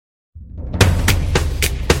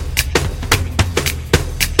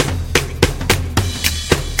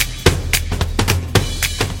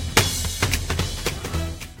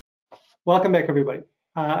Welcome back, everybody.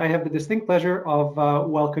 I have the distinct pleasure of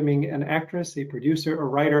welcoming an actress, a producer, a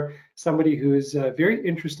writer, somebody whose very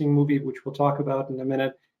interesting movie, which we'll talk about in a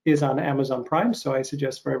minute, is on Amazon Prime. So I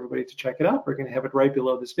suggest for everybody to check it out. We're going to have it right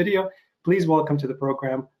below this video. Please welcome to the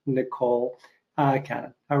program, Nicole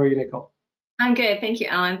Cannon. How are you, Nicole? I'm good. Thank you,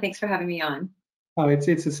 Alan. Thanks for having me on. Oh, it's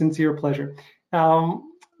a sincere pleasure.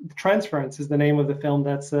 Transference is the name of the film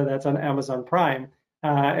that's on Amazon Prime.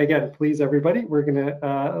 Again, please, everybody, we're going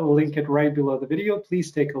to link it right below the video.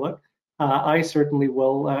 Please take a look. I certainly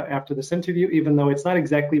will after this interview, even though it's not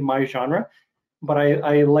exactly my genre, but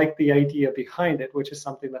I like the idea behind it, which is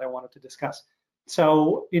something that I wanted to discuss.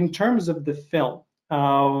 So in terms of the film,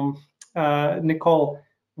 Nicole,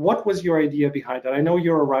 what was your idea behind it? I know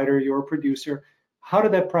you're a writer, you're a producer. How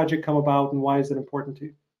did that project come about, and why is it important to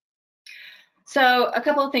you? So a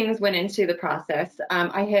couple of things went into the process.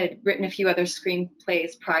 I had written a few other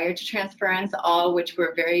screenplays prior to Transference, all which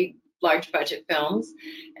were very large budget films.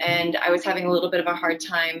 And I was having a little bit of a hard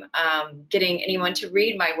time getting anyone to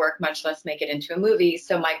read my work, much less make it into a movie.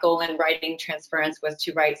 So my goal in writing Transference was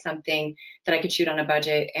to write something that I could shoot on a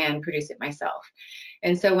budget and produce it myself.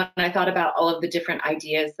 And so when I thought about all of the different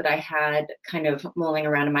ideas that I had kind of mulling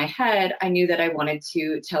around in my head, I knew that I wanted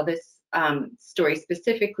to tell this story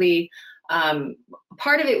specifically.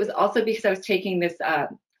 Part of it was also because I was taking this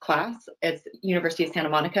class. It's University of Santa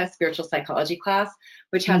Monica spiritual psychology class,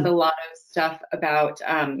 which has a lot of stuff about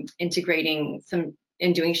integrating some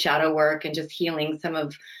and doing shadow work and just healing some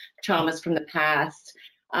of traumas from the past.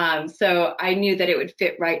 So I knew that it would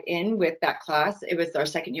fit right in with that class. It was our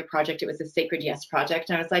second year project. It was a Sacred Yes project.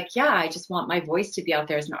 And I was like, yeah, I just want my voice to be out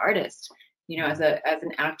there as an artist. You know, as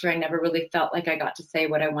an actor, I never really felt like I got to say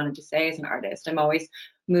what I wanted to say as an artist. I'm always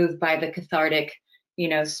moved by the cathartic,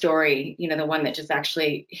 story, the one that just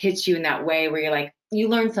actually hits you in that way where you're like, you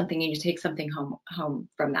learn something and you take something home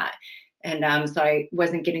from that. And so I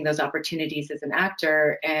wasn't getting those opportunities as an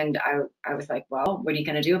actor. And I was like, well, what are you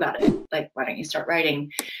going to do about it? Like, why don't you start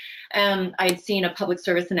writing? I'd seen a public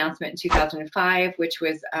service announcement in 2005, which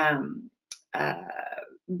was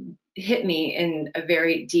hit me in a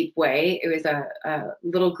very deep way. It was a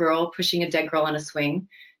little girl pushing a dead girl on a swing.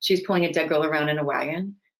 She was pulling a dead girl around in a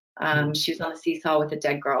wagon. She was on a seesaw with a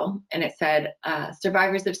dead girl, and it said,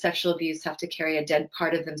 survivors of sexual abuse have to carry a dead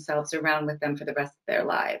part of themselves around with them for the rest of their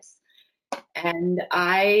lives. And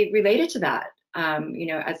I related to that.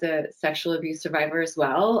 As a sexual abuse survivor as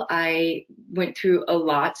well, I went through a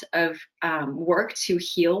lot of work to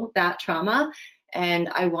heal that trauma. And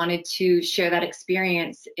I wanted to share that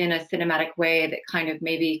experience in a cinematic way that kind of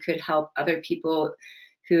maybe could help other people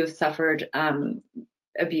who have suffered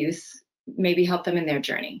abuse, maybe help them in their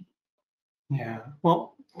journey. Yeah,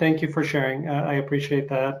 well, thank you for sharing. I appreciate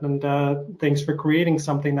that. And thanks for creating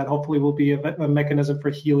something that hopefully will be a mechanism for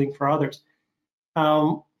healing for others.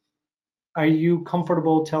 Are you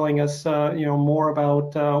comfortable telling us, more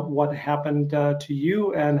about what happened to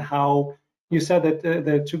you and how you said that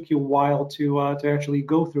it took you a while to actually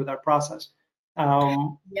go through that process?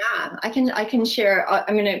 Yeah, I can share.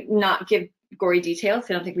 I'm going to not give gory details.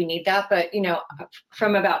 I don't think we need that. But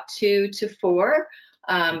from about 2 to 4,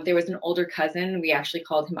 there was an older cousin. We actually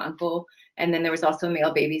called him uncle. And then there was also a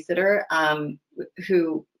male babysitter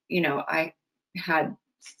who, I had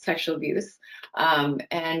sexual abuse.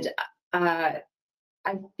 And I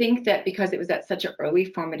think that because it was at such an early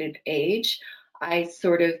formative age, I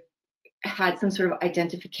sort of had some sort of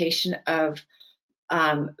identification of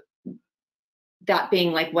that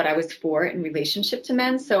being like what I was for in relationship to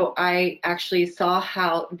men. So I actually saw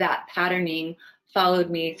how that patterning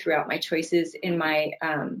followed me throughout my choices in my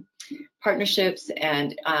partnerships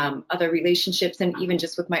and other relationships, and even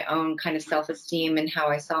just with my own kind of self-esteem and how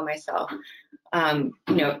I saw myself.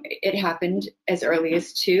 It happened as early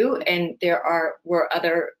as 2, and there were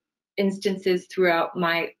other instances throughout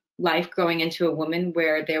my life growing into a woman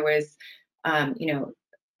where there was,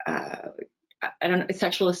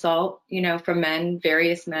 sexual assault, from men,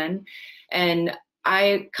 various men. And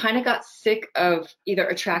I kind of got sick of either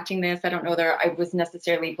attracting this. I don't know whether I was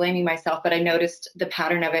necessarily blaming myself, but I noticed the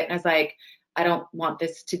pattern of it. And I was like, I don't want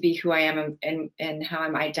this to be who I am and how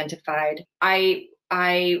I'm identified. I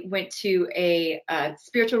went to a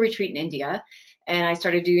spiritual retreat in India, and I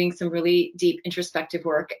started doing some really deep introspective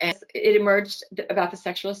work. And it emerged about the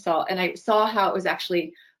sexual assault, and I saw how it was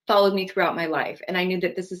actually followed me throughout my life. And I knew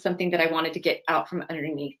that this is something that I wanted to get out from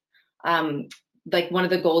underneath. like one of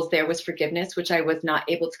the goals there was forgiveness, which I was not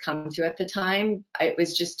able to come to at the time. It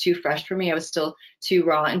was just too fresh for me. I was still too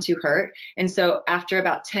raw and too hurt. And so after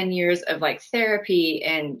about 10 years of like therapy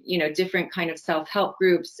and, different kind of self-help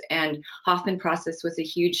groups, and Hoffman process was a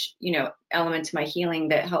huge, element to my healing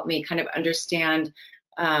that helped me kind of understand,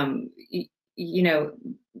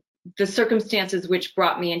 the circumstances which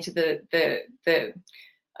brought me into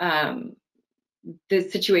the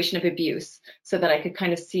situation of abuse, so that I could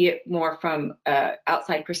kind of see it more from an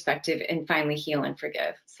outside perspective and finally heal and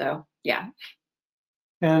forgive. So, yeah.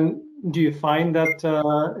 And do you find that,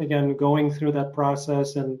 again, going through that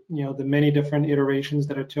process and, the many different iterations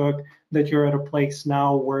that it took, that you're at a place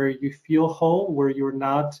now where you feel whole, where you're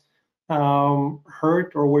not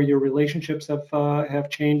hurt, or where your relationships have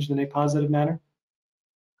changed in a positive manner?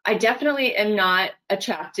 I definitely am not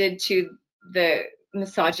attracted to the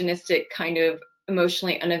misogynistic kind of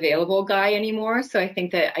emotionally unavailable guy anymore. So I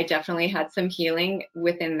think that I definitely had some healing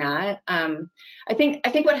within that. I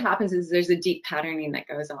think what happens is there's a deep patterning that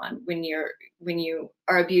goes on when you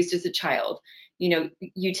are abused as a child.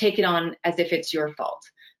 You take it on as if it's your fault.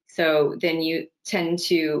 So then you tend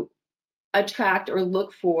to attract or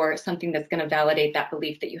look for something that's going to validate that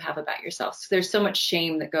belief that you have about yourself. So there's so much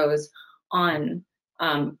shame that goes on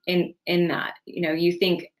in that. You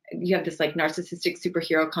think you have this like narcissistic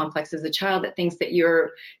superhero complex as a child that thinks that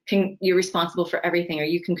you're responsible for everything, or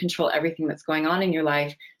you can control everything that's going on in your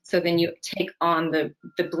life. So then you take on the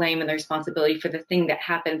blame and the responsibility for the thing that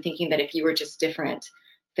happened, thinking that if you were just different,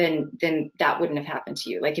 then that wouldn't have happened to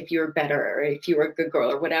you. Like if you were better, or if you were a good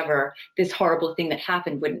girl or whatever, this horrible thing that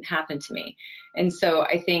happened wouldn't happen to me. And so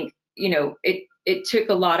I think, it took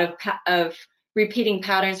a lot of repeating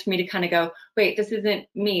patterns for me to kind of go, wait, this isn't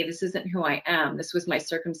me. This isn't who I am. This was my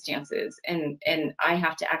circumstances. And I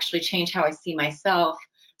have to actually change how I see myself,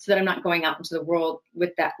 so that I'm not going out into the world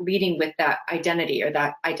leading with that identity or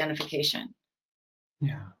that identification.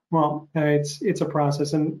 Yeah, well, it's a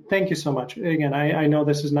process, and thank you so much. Again, I know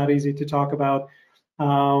this is not easy to talk about,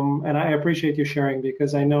 and I appreciate you sharing,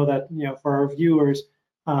 because I know that, for our viewers,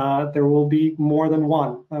 there will be more than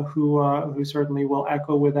one who certainly will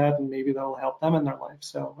echo with that, and maybe that'll help them in their life.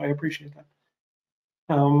 So I appreciate that.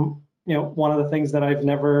 One of the things that I've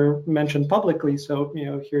never mentioned publicly, so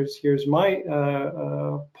here's my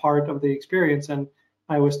part of the experience, and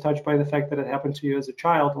I was touched by the fact that it happened to you as a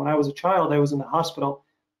child. When I was a child, I was in the hospital.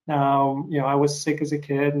 I was sick as a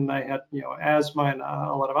kid, and I had asthma and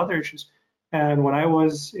a lot of other issues. And when I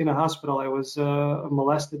was in a hospital, I was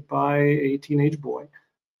molested by a teenage boy.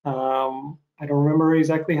 I don't remember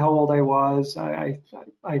exactly how old I was. I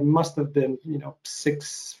must have been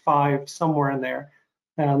 6, 5, somewhere in there.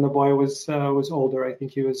 And the boy was older. I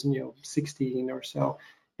think he was 16 or so.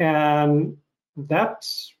 And that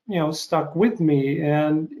stuck with me.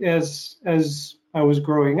 And as I was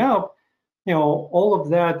growing up, all of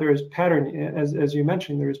that, there is patterning, as you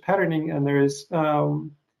mentioned, there is patterning, and there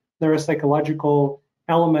are psychological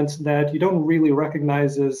elements that you don't really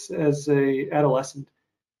recognize as a adolescent.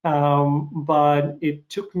 But it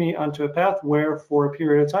took me onto a path where, for a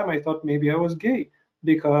period of time, I thought maybe I was gay,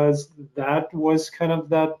 because that was kind of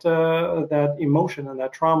that emotion and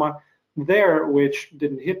that trauma there, which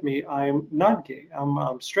didn't hit me. I'm not gay.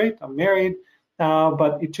 I'm straight. I'm married.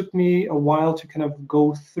 But it took me a while to kind of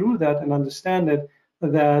go through that and understand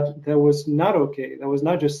that was not okay. That was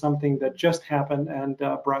not just something that just happened and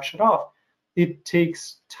brush it off. It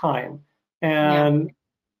takes time, and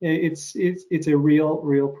it's a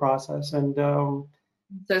real process. And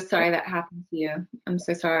I'm so sorry that happened to you. I'm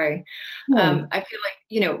so sorry. Yeah. I feel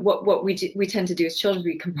like what we tend to do as children,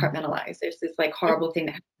 we compartmentalize. There's this like horrible thing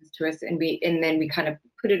that happens to us, and then we kind of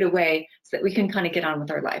put it away so that we can kind of get on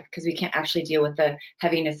with our life, because we can't actually deal with the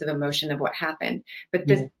heaviness of emotion of what happened. But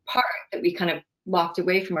this part that we kind of locked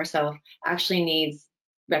away from ourselves actually needs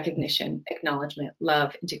recognition, acknowledgement,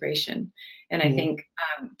 love, integration. And I think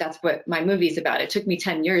that's what my movie is about. It took me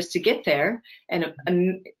 10 years to get there, and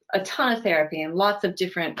a ton of therapy and lots of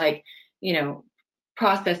different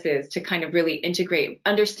processes to kind of really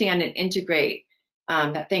understand and integrate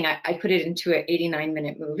that thing. I put it into an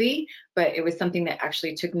 89-minute movie, but it was something that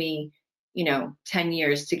actually took me 10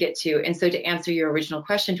 years to get to. And so, to answer your original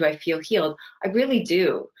question, do I feel healed? I really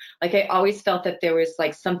do. Like, I always felt that there was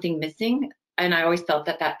like something missing, and I always felt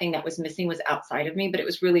that thing that was missing was outside of me, but it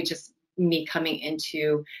was really just me coming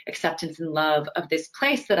into acceptance and love of this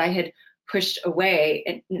place that I had pushed away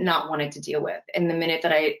and not wanted to deal with. And the minute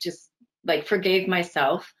that I just like forgave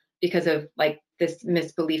myself because of like this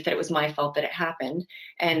misbelief that it was my fault that it happened,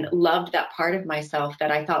 and loved that part of myself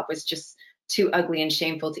that I thought was just too ugly and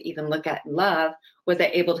shameful to even look at and love, was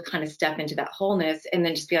I able to kind of step into that wholeness and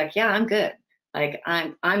then just be like, yeah, I'm good. Like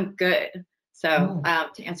I'm good. So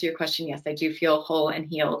to answer your question, yes, I do feel whole and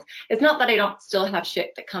healed. It's not that I don't still have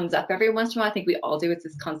shit that comes up every once in a while. I think we all do. It's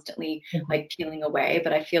just constantly like peeling away.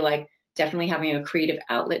 But I feel like definitely having a creative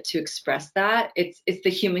outlet to express that. It's the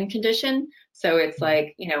human condition. So it's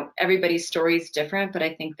like, you know, everybody's story is different, but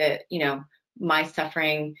I think that, you know, my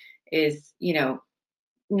suffering is, you know,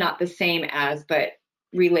 not the same as, but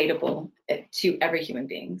relatable to every human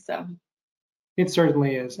being. So it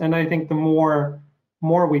certainly is. And I think the more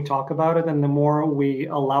we talk about it and the more we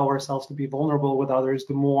allow ourselves to be vulnerable with others,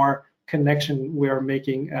 the more connection we're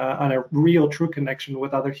making on a real, true connection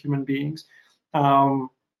with other human beings.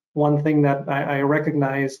 One thing that I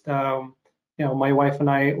recognized, you know, my wife and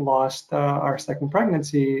I lost our second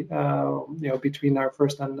pregnancy, you know, between our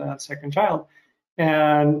first and second child.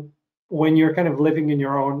 And when you're kind of living in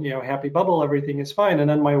your own, you know, happy bubble, everything is fine. And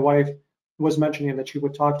then my wife was mentioning that she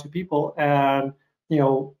would talk to people, and, you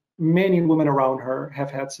know, many women around her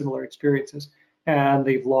have had similar experiences and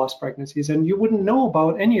they've lost pregnancies, and you wouldn't know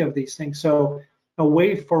about any of these things. So a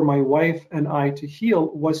way for my wife and I to heal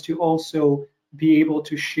was to also be able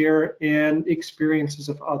to share in experiences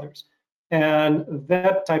of others. And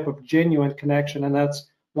that type of genuine connection, and that's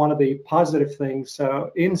one of the positive things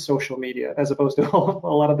in social media, as opposed to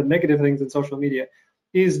a lot of the negative things in social media,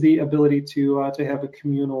 is the ability to have a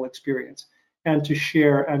communal experience and to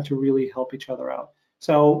share and to really help each other out.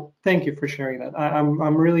 So thank you for sharing that.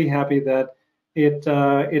 I'm really happy that it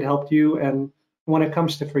helped you. And when it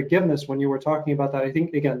comes to forgiveness, when you were talking about that, I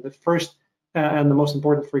think again the first and the most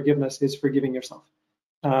important forgiveness is forgiving yourself.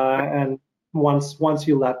 And once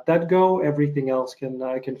you let that go, everything else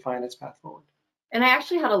can find its path forward. And I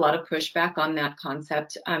actually had a lot of pushback on that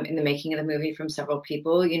concept in the making of the movie from several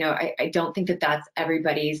people. You know, I don't think that that's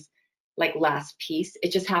everybody's like last piece.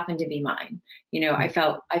 It just happened to be mine. You know, I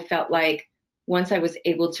felt like once I was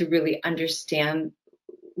able to really understand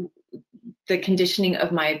the conditioning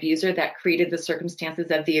of my abuser that created the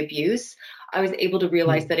circumstances of the abuse, I was able to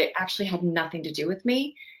realize that it actually had nothing to do with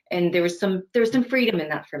me. And there was some freedom in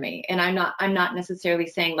that for me. And I'm not necessarily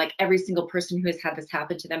saying like every single person who has had this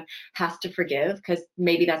happen to them has to forgive, because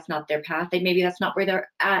maybe that's not their path. Maybe that's not where they're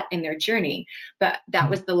at in their journey. But that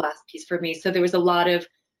was the last piece for me. So there was a lot of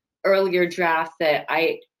earlier drafts that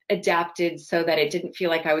I adapted so that it didn't feel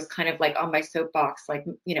like I was kind of like on my soapbox, like,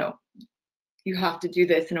 you know, you have to do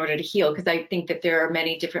this in order to heal, because I think that there are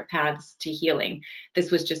many different paths to healing.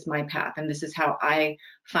 This was just my path, and this is how I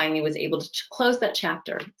finally was able to close that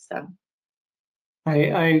chapter. So I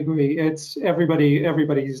agree. It's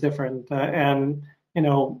everybody's different, and you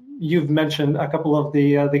know, you've mentioned a couple of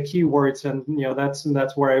the key words, and you know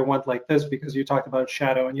that's where I went like this, because you talked about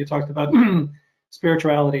shadow and you talked about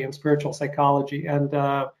spirituality and spiritual psychology, and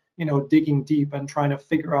you know, digging deep and trying to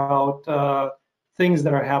figure out things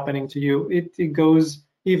that are happening to you. It goes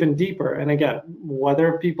even deeper. And again,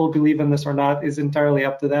 whether people believe in this or not is entirely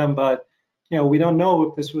up to them. But you know, we don't know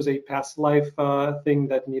if this was a past life thing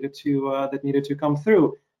that needed to come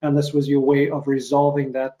through, and this was your way of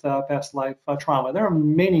resolving that past life trauma. There are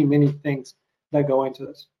many things that go into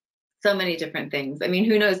this. So many different things. I mean,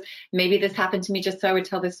 who knows? Maybe this happened to me just so I would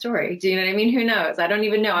tell this story. Do you know what I mean? Who knows? I don't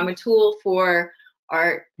even know. I'm a tool for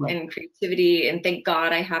art and creativity, and thank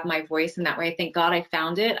God I have my voice in that way. Thank God I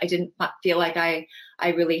found it. I didn't feel like I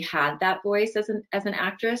really had that voice as an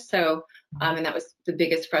actress. So and that was the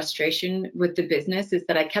biggest frustration with the business, is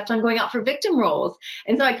that I kept on going out for victim roles.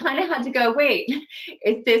 And so I kind of had to go, wait,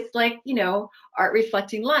 is this like, you know, art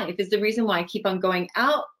reflecting life? Is the reason why I keep on going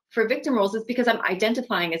out for victim roles is because I'm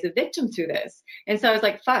identifying as a victim through this. And so I was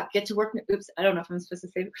like, fuck, get to work. Oops, I don't know if I'm supposed to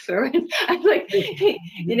say swear words. I was like, hey,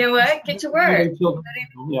 you know what? Get to work. Get to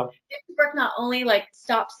work, not only like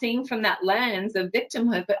stop seeing from that lens of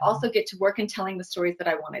victimhood, but also get to work in telling the stories that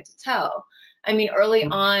I wanted to tell. I mean, early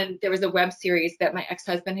on, there was a web series that my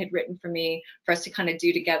ex-husband had written for me for us to kind of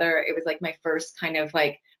do together. It was like my first kind of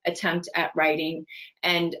like attempt at writing.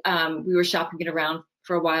 And we were shopping it around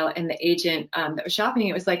for a while, and the agent that was shopping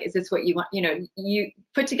it was like, is this what you want? You know, you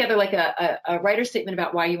put together like a writer's statement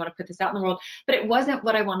about why you want to put this out in the world, but it wasn't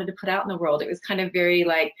what I wanted to put out in the world. It was kind of very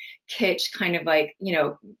like kitsch, kind of like, you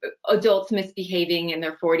know, adults misbehaving in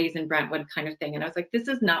their 40s in Brentwood kind of thing. And I was like, this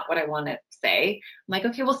is not what I want to say. I'm like,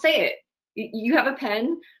 okay, well, say it. You have a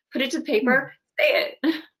pen, put it to paper, say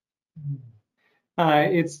it.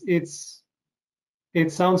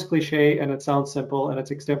 It sounds cliche and it sounds simple and it's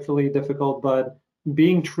extremely difficult, but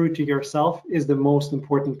being true to yourself is the most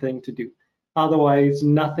important thing to do. Otherwise,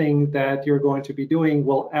 nothing that you're going to be doing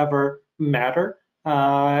will ever matter,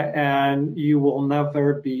 and you will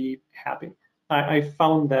never be happy. I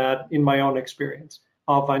found that in my own experience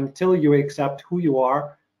of until you accept who you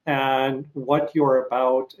are, and what you're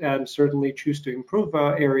about, and certainly choose to improve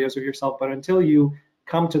areas of yourself. But until you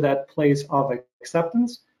come to that place of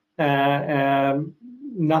acceptance,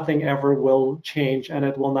 nothing ever will change, and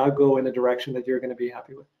it will not go in a direction that you're going to be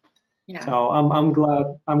happy with. Yeah. So I'm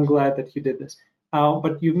glad that you did this.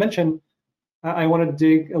 But you mentioned, I want to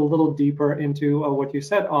dig a little deeper into what you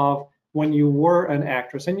said of when you were an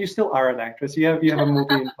actress, and you still are an actress. You have a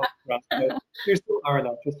movie in post-production, but you still are an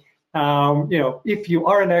actress. If you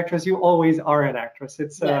are an actress, you always are an actress.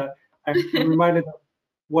 It's I'm reminded of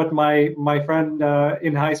what my friend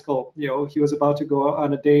in high school, he was about to go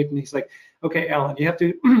on a date, and he's like, okay, Alan, you have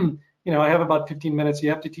to, I have about 15 minutes. You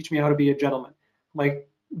have to teach me how to be a gentleman. I'm like,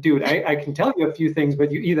 dude, I can tell you a few things,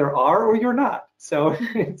 but you either are or you're not. So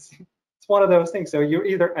it's one of those things. So you're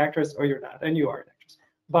either actress or you're not, and you are an actress.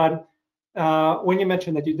 But when you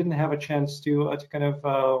mentioned that you didn't have a chance to kind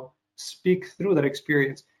of speak through that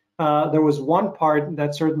experience, there was one part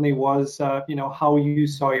that certainly was, how you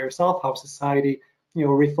saw yourself, how society,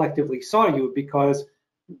 reflectively saw you, because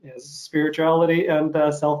as spirituality and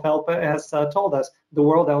self-help has told us, the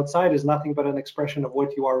world outside is nothing but an expression of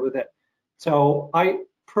what you are within. So I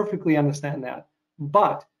perfectly understand that.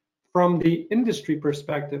 But from the industry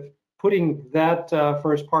perspective, putting that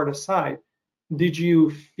first part aside, did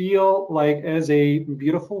you feel like, as a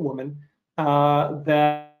beautiful woman,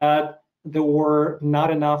 that there were not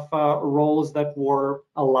enough roles that were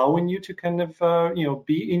allowing you to kind of,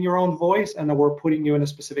 be in your own voice, and that were putting you in a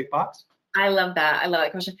specific box? I love that. I love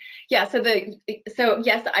that question. Yeah. So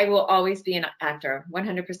yes, I will always be an actor.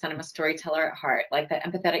 100%. I'm a storyteller at heart. Like, the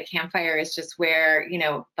empathetic campfire is just where,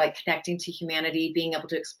 like, connecting to humanity, being able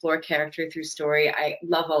to explore character through story. I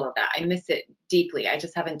love all of that. I miss it deeply. I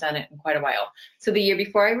just haven't done it in quite a while. So the year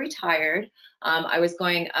before I retired, I was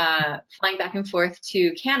flying back and forth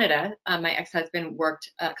to Canada. My ex-husband worked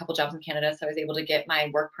a couple jobs in Canada, so I was able to get my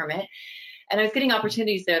work permit. And I was getting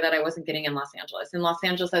opportunities there that I wasn't getting in Los Angeles. In Los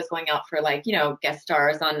Angeles, I was going out for, like, guest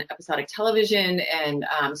stars on episodic television and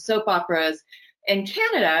soap operas. In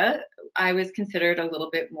Canada, I was considered a little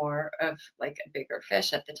bit more of, like, a bigger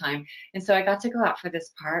fish at the time. And so I got to go out for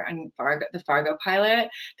this part on the Fargo pilot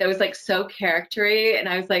that was, like, so charactery. And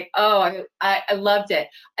I was like, oh, I loved it.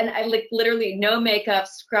 And I, like, literally no makeup,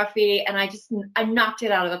 scruffy. And I knocked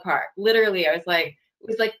it out of the park. Literally, it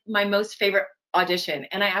was like my most favorite audition.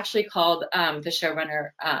 And I actually called the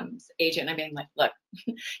showrunner agent. I mean, like, look,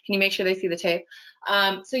 can you make sure they see the tape?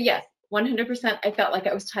 So yes, 100%. I felt like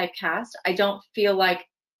I was typecast. I don't feel like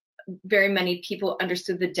very many people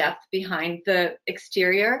understood the depth behind the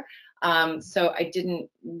exterior. So I didn't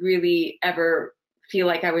really ever feel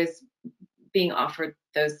like I was being offered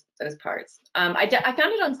those parts. I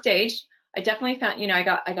found it on stage. I definitely found,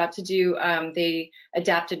 I got to do, they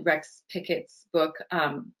adapted Rex Pickett's book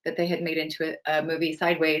that they had made into a movie,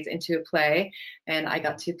 Sideways, into a play. And I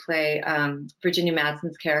got to play Virginia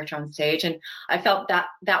Madsen's character on stage. And I felt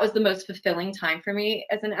that was the most fulfilling time for me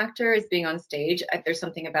as an actor, is being on stage. There's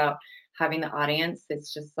something about having the audience.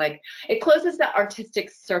 It's just like, it closes that artistic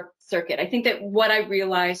circuit. I think that what I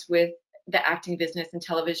realized with the acting business and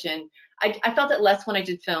television, I felt it less when I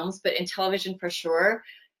did films, but in television for sure,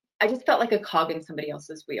 I just felt like a cog in somebody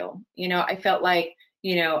else's wheel. I felt like,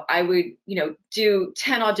 I would, do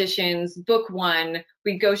 10 auditions, book one,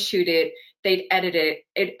 we'd go shoot it, they'd edit it,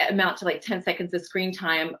 it'd amount to like 10 seconds of screen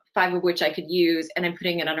time, 5 of which I could use, and I'm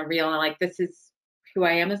putting it on a reel, and I'm like, this is who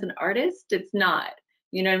I am as an artist? It's not,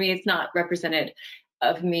 you know what I mean? It's not represented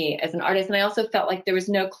of me as an artist. And I also felt like there was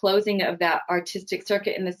no closing of that artistic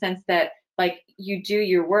circuit, in the sense that, like, you do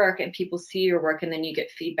your work and people see your work, and then you get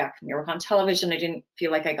feedback from your work. On television, I didn't feel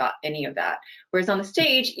like I got any of that. Whereas on the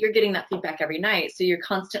stage, you're getting that feedback every night. So you're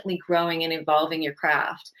constantly growing and evolving your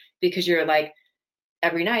craft, because you're like,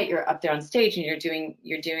 every night you're up there on stage and you're doing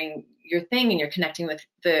your thing, and you're connecting with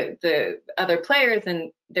the other players.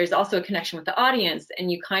 And there's also a connection with the audience,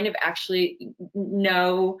 and you kind of actually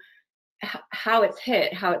know how it's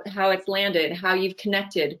hit, how it's landed, how you've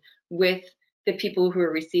connected with the people who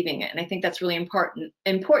are receiving it. And I think that's really important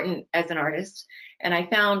as an artist. And I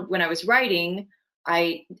found when I was writing,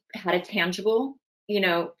 I had a tangible,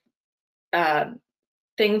 thing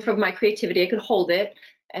for my creativity. I could hold it.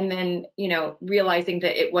 And then, realizing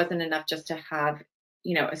that it wasn't enough just to have,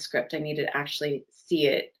 a script. I needed to actually see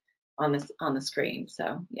it on the screen.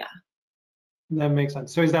 So yeah. That makes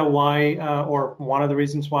sense. So is that why, or one of the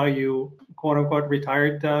reasons why you, quote unquote,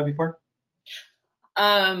 retired before?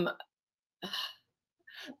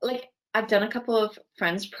 Like, I've done a couple of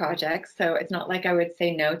friends' projects, so it's not like I would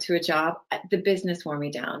say no to a job. The business wore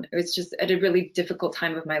me down. It was just at a really difficult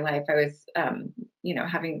time of my life. I was,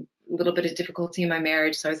 having little bit of difficulty in my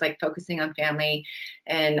marriage, so I was like focusing on family,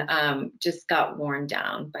 and just got worn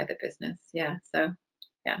down by the business. Yeah, so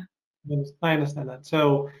yeah. I understand that.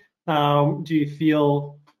 So, do you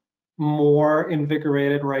feel more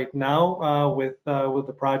invigorated right now with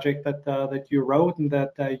the project that you wrote and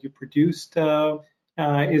that you produced?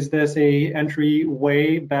 Is this a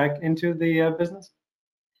entryway back into the business?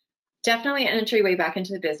 Definitely an entryway back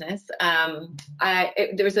into the business.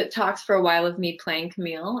 There was talks for a while of me playing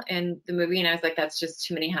Camille in the movie, and I was like, that's just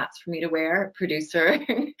too many hats for me to wear. Producer,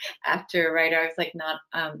 actor, writer. I was like, not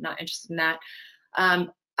interested in that.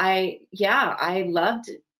 I loved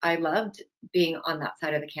being on that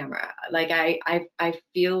side of the camera. Like I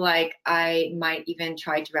feel like I might even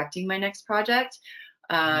try directing my next project.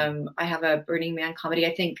 I have a Burning Man comedy.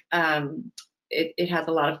 I think it has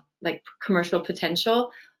a lot of like commercial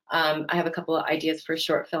potential. I have a couple of ideas for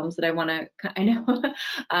short films that I want to,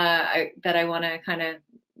 that I want to kind of,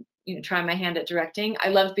 try my hand at directing. I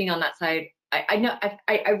love being on that side. I know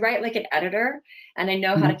I write like an editor, and I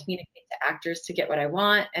know how to communicate to actors to get what I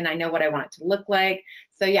want, and I know what I want it to look like.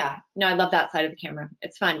 So yeah, no, I love that side of the camera.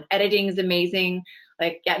 It's fun. Editing is amazing.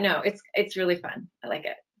 Like, yeah, no, it's really fun. I like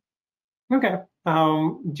it. Okay.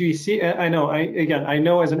 Do you see? I know. I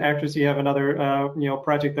know as an actress, you have another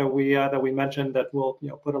project that we mentioned that we'll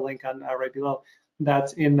put a link on right below.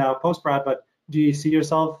 That's in post-prod. But do you see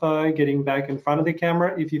yourself getting back in front of the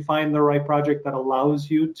camera if you find the right project that allows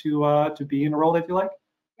you to be in a role that you like?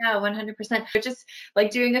 Yeah, 100%. Just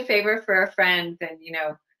like doing a favor for a friend, and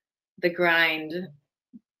the grind.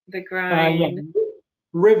 Yeah.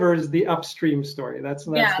 Rivers, the upstream story. That's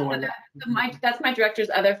the one. That's my director's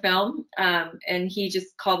other film, and he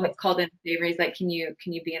just called in a favor. He's like, "Can you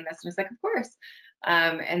be in this?" And I was like, "Of course."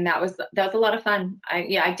 And that was a lot of fun.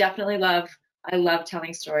 I definitely love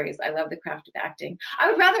telling stories. I love the craft of acting.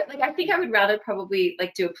 I would rather probably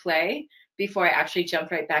like do a play before I actually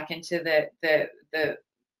jump right back into the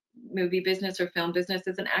movie business or film business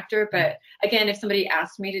as an actor. But again, if somebody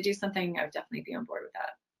asked me to do something, I would definitely be on board with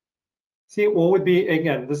that. See, what would be,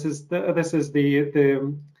 again, this is the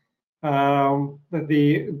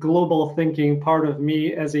global thinking part of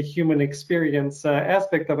me as a human experience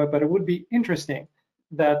aspect of it, but it would be interesting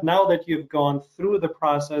that now that you've gone through the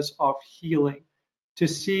process of healing, to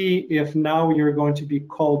see if now you're going to be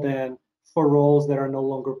called in for roles that are no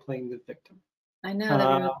longer playing the victim. I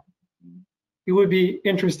know. It would be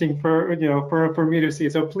interesting for me to see.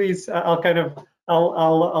 So please,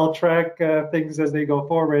 I'll track things as they go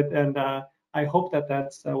forward, and I hope that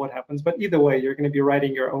that's what happens. But either way, you're going to be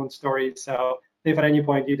writing your own story. So if at any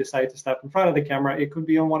point you decide to step in front of the camera, it could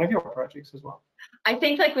be on one of your projects as well. I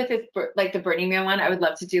think like with this, like the Burning Man one, I would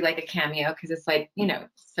love to do like a cameo because it's like,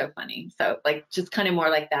 so funny. So like just kind of more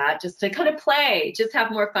like that, just to kind of play, just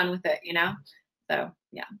have more fun with it, So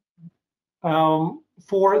yeah.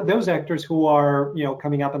 For those actors who are,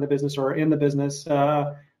 coming up in the business or in the business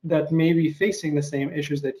that may be facing the same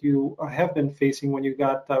issues that you have been facing when you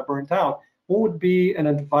got burnt out, what would be an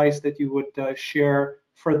advice that you would share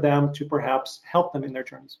for them to perhaps help them in their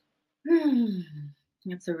journeys?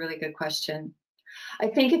 That's a really good question. I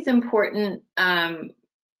think it's important, to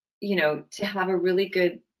have a really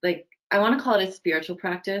good, like, I want to call it a spiritual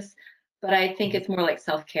practice, but I think it's more like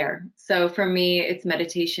self-care. So for me, it's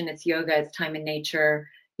meditation, it's yoga, it's time in nature,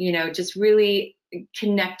 just really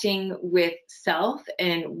connecting with self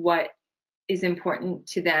and what is important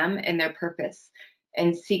to them and their purpose,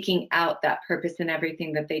 and seeking out that purpose in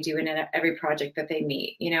everything that they do and in every project that they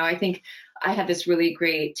meet. I think I had this really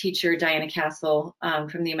great teacher, Diana Castle,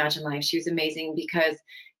 from the Imagine Life. She was amazing because,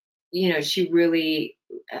 she really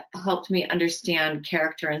helped me understand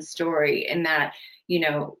character and story, and that,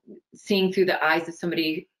 seeing through the eyes of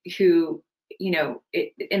somebody who,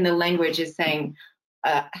 in the language is saying,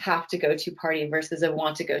 have to go to party versus a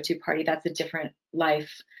want to go to party. That's a different life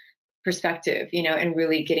perspective, and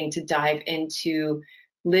really getting to dive into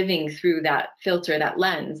living through that filter, that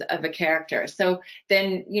lens of a character. So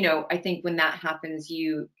then, I think when that happens,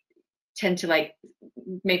 you tend to like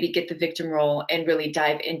maybe get the victim role and really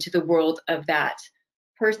dive into the world of that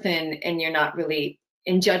person, and you're not really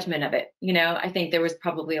in judgment of it. I think there was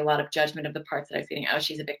probably a lot of judgment of the parts that I was getting. Oh,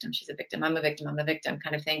 she's a victim, I'm a victim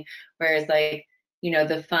kind of thing. Whereas like,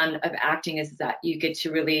 the fun of acting is that you get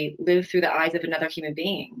to really live through the eyes of another human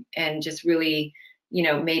being, and just really,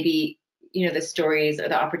 maybe, the stories or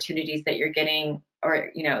the opportunities that you're getting,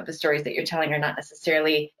 or, the stories that you're telling are not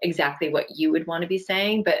necessarily exactly what you would want to be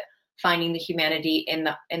saying, but finding the humanity in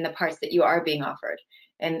the parts that you are being offered.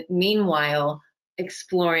 And meanwhile,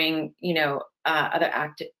 exploring,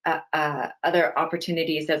 other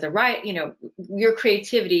opportunities as a your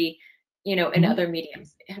creativity in other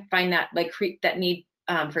mediums. Find that like that need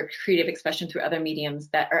for creative expression through other mediums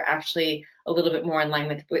that are actually a little bit more in line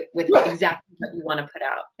with exactly what you want to put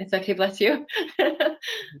out. It's okay, bless you.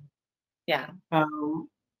 Yeah.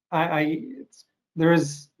 There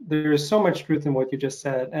is so much truth in what you just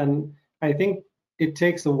said, and I think it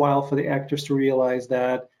takes a while for the actors to realize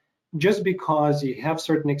that just because you have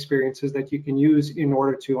certain experiences that you can use in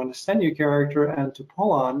order to understand your character and to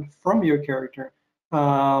pull on from your character,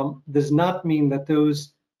 does not mean that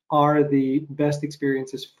those are the best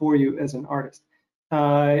experiences for you as an artist.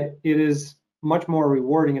 It is much more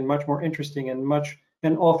rewarding and much more interesting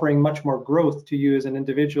and offering much more growth to you as an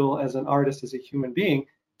individual, as an artist, as a human being,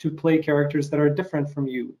 to play characters that are different from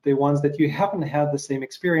you, the ones that you haven't had the same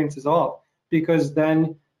experiences of, because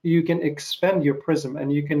then you can expand your prism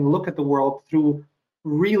and you can look at the world through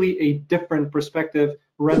really a different perspective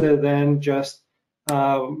rather than just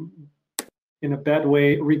in a bad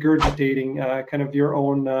way regurgitating kind of your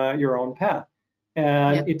own path.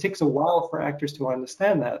 And it takes a while for actors to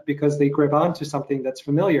understand that, because they grab onto something that's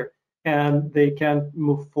familiar and they can't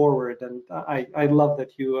move forward. And I love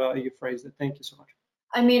that you phrased it. Thank you so much.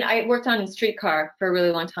 I mean, I worked on Streetcar for a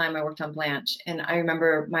really long time. I worked on Blanche, and I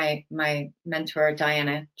remember my mentor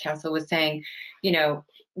Diana Castle was saying,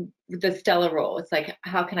 the Stella role. It's like,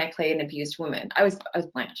 how can I play an abused woman? I was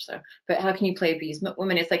Blanche, so, but how can you play abused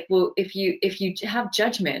woman? It's like, well, if you have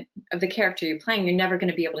judgment of the character you're playing, you're never going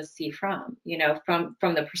to be able to see from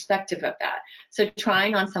the perspective of that. So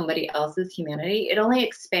trying on somebody else's humanity, it only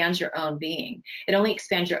expands your own being. It only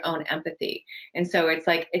expands your own empathy. And so it's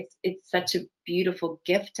like, it's such a beautiful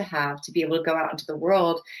gift to have, to be able to go out into the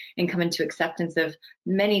world and come into acceptance of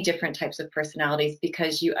many different types of personalities,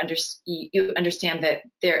 because you understand that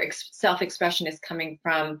their self-expression is coming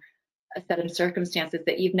from a set of circumstances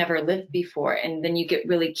that you've never lived before. And then you get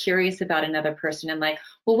really curious about another person and like,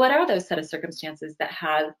 well, what are those set of circumstances that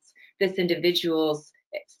has this individual's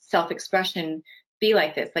self-expression be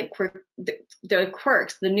like this? Like the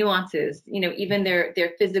quirks, the nuances, even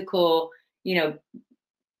their physical,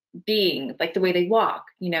 being, like the way they walk,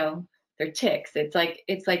 their tics.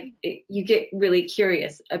 You get really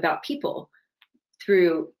curious about people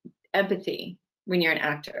through empathy when you're an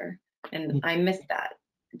actor. And I miss that,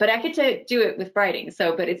 but I get to do it with writing.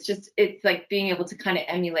 So, but it's like being able to kind of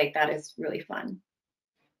emulate that is really fun.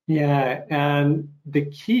 Yeah, and the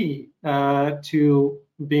key to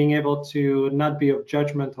being able to not be of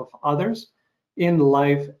judgment of others in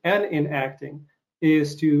life and in acting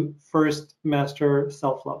is to first master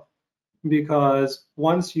self-love. Because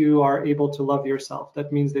once you are able to love yourself,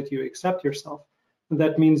 that means that you accept yourself.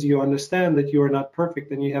 That means you understand that you are not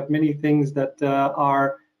perfect and you have many things that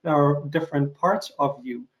are different parts of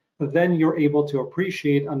you. Then you're able to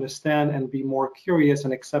appreciate, understand, and be more curious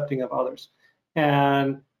and accepting of others.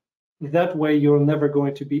 And that way you're never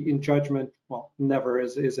going to be in judgment. Well, never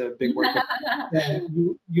is a big word.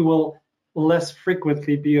 You will less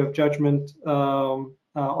frequently be of judgment of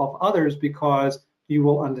others, because you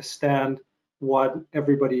will understand what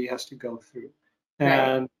everybody has to go through.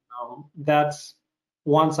 And that's,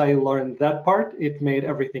 once I learned that part, it made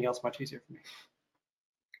everything else much easier for me.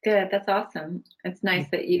 Good, that's awesome. It's nice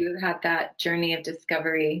that you had that journey of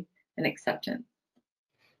discovery and acceptance.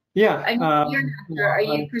 Yeah. You're an actor. Are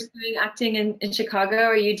you pursuing acting in Chicago?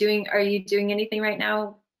 Are you doing anything right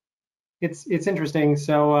now? It's interesting.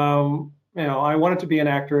 So I wanted to be an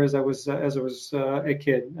actor as I was a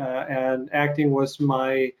kid, and acting was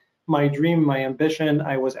my dream, my ambition.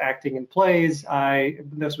 I was acting in plays.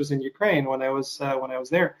 This was in Ukraine when I was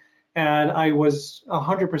there, and I was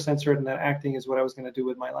 100% certain that acting is what I was going to do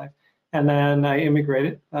with my life. And then I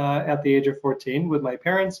immigrated at the age of 14 with my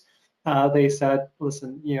parents. They said,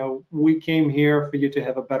 listen, we came here for you to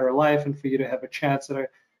have a better life and for you to have a chance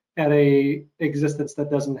at a existence that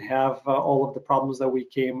doesn't have all of the problems that we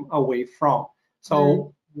came away from.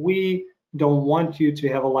 So we don't want you to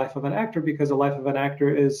have a life of an actor, because a life of an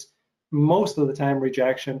actor is most of the time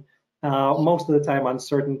rejection, most of the time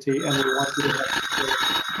uncertainty, and we want you to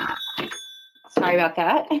have. Sorry about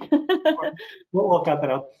that. We'll cut that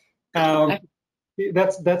out.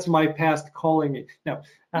 That's my past calling me. No.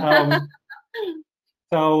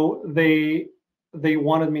 So they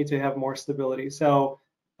wanted me to have more stability. So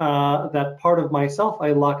that part of myself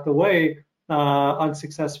I locked away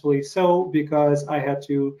unsuccessfully, so because I had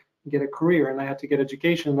to get a career and I had to get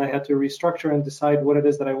education and I had to restructure and decide what it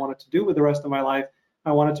is that I wanted to do with the rest of my life.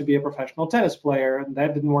 I wanted to be a professional tennis player, and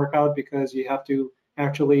that didn't work out because you have to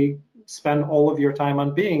actually spend all of your time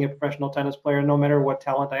on being a professional tennis player, no matter what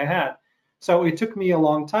talent I had. So it took me a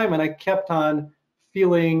long time, and I kept on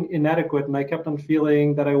feeling inadequate, and I kept on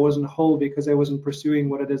feeling that I wasn't whole because I wasn't pursuing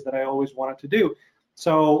what it is that I always wanted to do.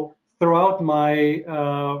 So throughout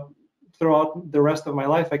the rest of my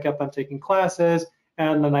life, I kept on taking classes,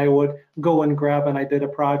 and then I would go and grab, and I did a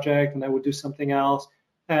project, and I would do something else.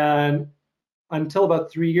 And until about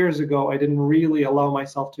 3 years ago, I didn't really allow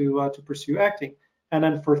myself to pursue acting. And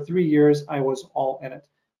then for 3 years, I was all in it.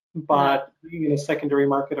 But being in a secondary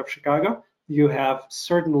market of Chicago, you have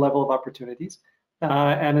certain level of opportunities,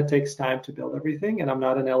 and it takes time to build everything. And I'm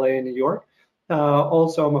not in LA and New York.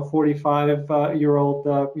 Also, I'm a 45-year-old,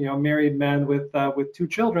 married man with 2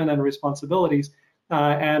 children and responsibilities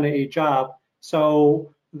and a job.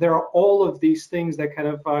 So there are all of these things that kind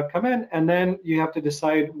of come in, and then you have to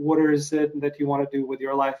decide what is it that you want to do with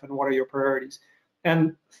your life and what are your priorities.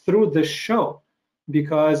 And through this show,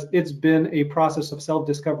 because it's been a process of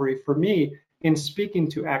self-discovery for me in speaking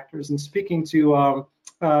to actors and speaking to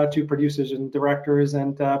producers and directors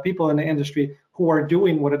and people in the industry who are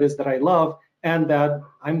doing what it is that I love and that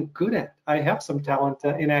I'm good at. I have some talent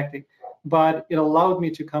in acting, but it allowed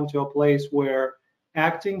me to come to a place where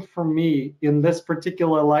acting for me in this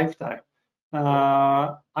particular lifetime,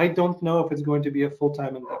 I don't know if it's going to be a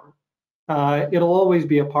full-time endeavor. It'll always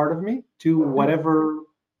be a part of me to whatever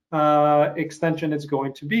extension it's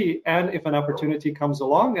going to be. And if an opportunity comes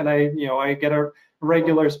along and I get a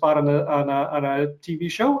regular spot on a TV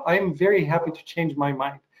show, I am very happy to change my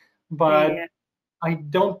mind. But yeah. I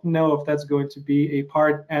don't know if that's going to be a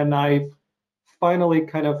part, and I've finally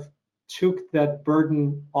kind of took that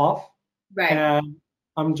burden off. Right. And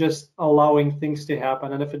I'm just allowing things to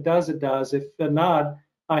happen. And if it does, it does. If not,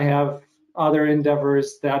 I have other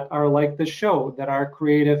endeavors that are like the show, that are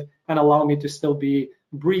creative and allow me to still be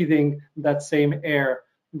breathing that same air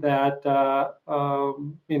that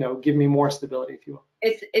give me more stability, if you will.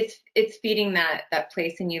 It's feeding that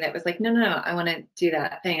place in you that was like, no, I want to do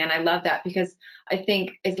that thing. And I love that, because I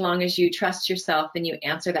think as long as you trust yourself and you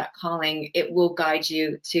answer that calling, it will guide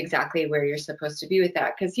you to exactly where you're supposed to be with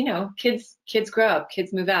that. Because kids grow up,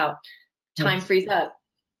 kids move out, time frees up.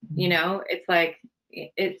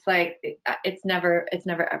 It's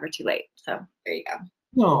never ever too late. So there you go.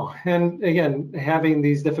 No, and again, having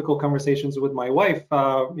these difficult conversations with my wife,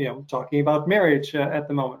 talking about marriage at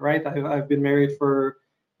the moment, right? I've been married for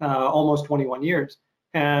almost 21 years,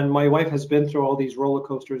 and my wife has been through all these roller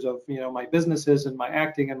coasters of, my businesses and my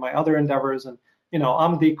acting and my other endeavors, and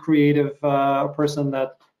I'm the creative person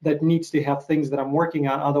that needs to have things that I'm working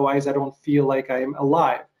on, otherwise I don't feel like I'm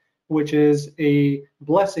alive, which is a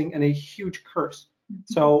blessing and a huge curse.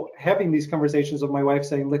 So having these conversations with my wife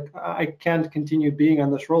saying, look, I can't continue being on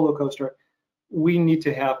this roller coaster. We need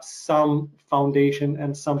to have some foundation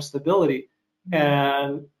and some stability.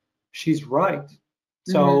 And she's right.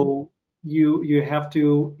 So you have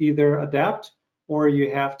to either adapt or you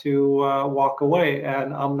have to walk away.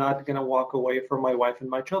 And I'm not going to walk away from my wife and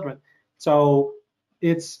my children. So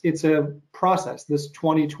it's a process. This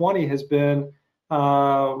 2020 has been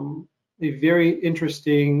a very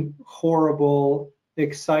interesting, horrible,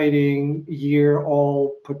 exciting year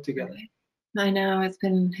all put together. I know it's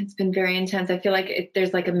been very intense. I feel like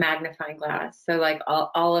there's like a magnifying glass. So like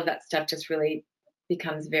all of that stuff just really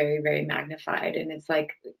becomes very, very magnified. And it's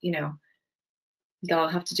like, y'all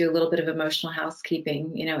have to do a little bit of emotional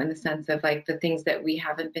housekeeping, in the sense of like the things that we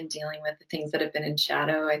haven't been dealing with, the things that have been in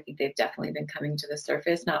shadow. I think they've definitely been coming to the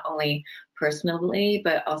surface, not only personally,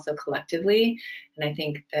 but also collectively. And I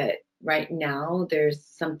think that right now there's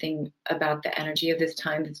something about the energy of this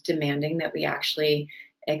time that's demanding that we actually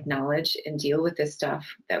acknowledge and deal with this stuff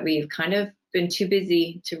that we've kind of been too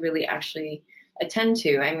busy to really actually attend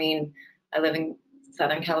to. I mean, I live in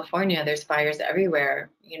Southern California. There's fires everywhere.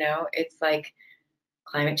 It's like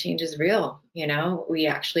climate change is real. We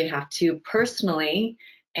actually have to personally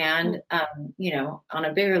and, on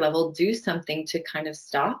a bigger level, do something to kind of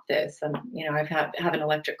stop this. And, I have an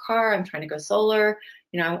electric car. I'm trying to go solar.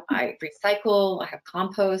 I recycle, I have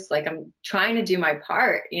compost, like I'm trying to do my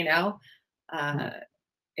part,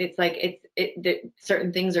 it's like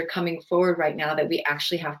certain things are coming forward right now that we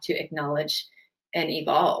actually have to acknowledge and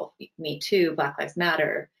evolve. Me Too, Black Lives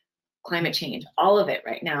Matter, climate change, all of it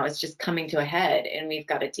right now is just coming to a head, and we've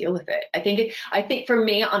got to deal with it. I think for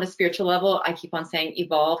me on a spiritual level, I keep on saying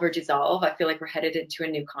evolve or dissolve. I feel like we're headed into a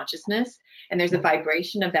new consciousness, and there's a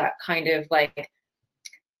vibration of that kind of like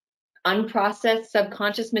unprocessed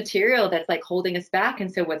subconscious material that's like holding us back.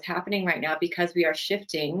 And so what's happening right now, because we are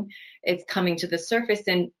shifting, it's coming to the surface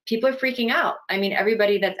and people are freaking out. I mean,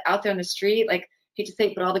 everybody that's out there on the street, like, hate to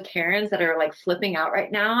say, but all the Karens that are like flipping out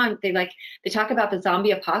right now, and they talk about the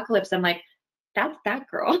zombie apocalypse. I'm like, that's that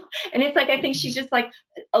girl. And it's like, I think she's just like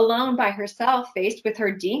alone by herself, faced with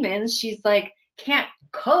her demons. She's like, can't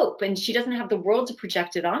cope, and she doesn't have the world to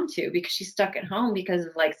project it onto because she's stuck at home because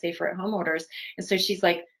of like safer at home orders. And so she's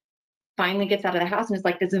like, finally gets out of the house and it's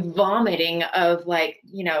like this vomiting of like,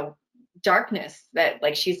 you know, darkness that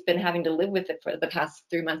like she's been having to live with it for the past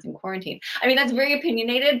 3 months in quarantine. I mean, that's very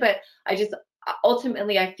opinionated, but I just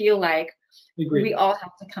ultimately I feel like we all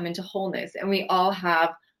have to come into wholeness, and we all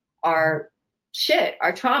have our shit,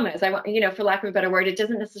 our traumas. I want, you know, for lack of a better word, it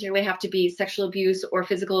doesn't necessarily have to be sexual abuse or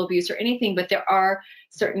physical abuse or anything, but there are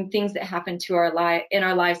certain things that happen to our in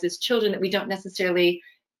our lives as children that we don't necessarily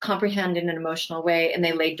comprehend in an emotional way, and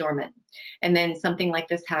they lay dormant. And then something like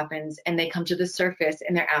this happens and they come to the surface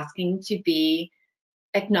and they're asking to be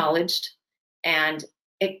acknowledged and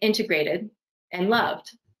integrated and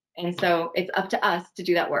loved. And so it's up to us to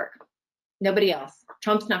do that work. Nobody else.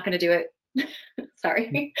 Trump's not going to do it.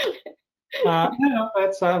 Sorry. No,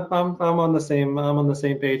 that's I'm on the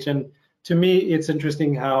same page. And to me, it's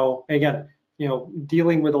interesting how, again, you know,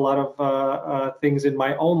 dealing with a lot of things in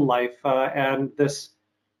my own life and this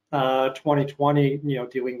 2020, you know,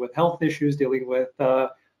 dealing with health issues, dealing with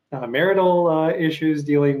marital issues,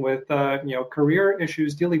 dealing with you know, career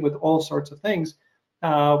issues, dealing with all sorts of things,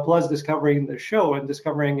 plus discovering the show and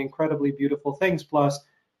discovering incredibly beautiful things, plus,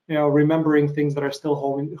 you know, remembering things that are still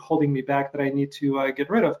holding me back that I need to get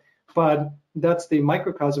rid of. But that's the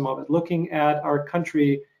microcosm of it. Looking at our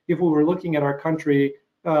country, if we were looking at our country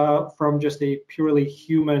from just a purely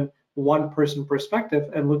human one-person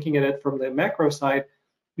perspective and looking at it from the macro side,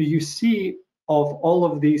 you see of all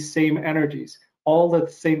of these same energies, all the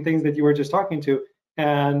same things that you were just talking to,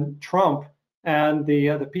 and Trump and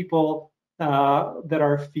the people that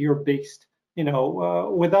are fear-based, you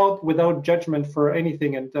know, without judgment for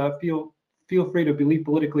anything, and feel free to believe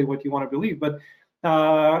politically what you want to believe, but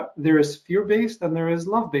there is fear-based and there is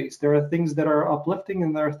love-based. There are things that are uplifting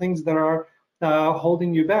and there are things that are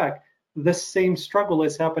holding you back. This same struggle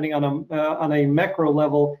is happening on a macro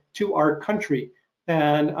level to our country.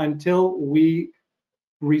 And until we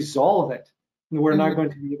resolve it, we're not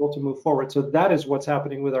going to be able to move forward. So that is what's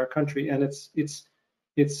happening with our country, and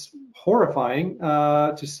it's horrifying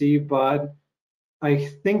to see, but I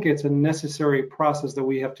think it's a necessary process that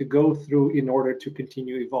we have to go through in order to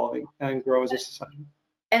continue evolving and grow as a society.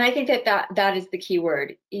 And I think that is the key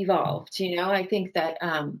word, evolved. You know, I think that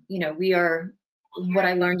you know, we are, what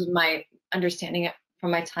I learned in my understanding from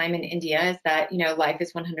my time in India is that, you know, life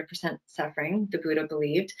is 100% suffering, the Buddha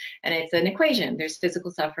believed, and it's an equation. There's physical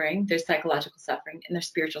suffering, there's psychological suffering, and there's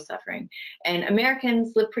spiritual suffering. And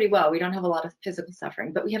Americans live pretty well. We don't have a lot of physical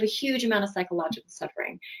suffering, but we have a huge amount of psychological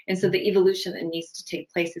suffering. And so the evolution that needs to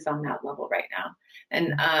take place is on that level right now.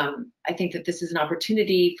 And I think that this is an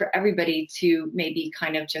opportunity for everybody to maybe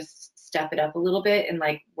kind of just step it up a little bit and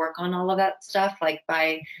like work on all of that stuff, like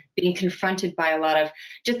by being confronted by a lot of,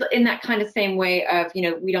 just in that kind of same way of, you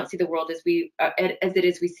know, we don't see the world as we as it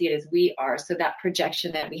is, we see it as we are. So that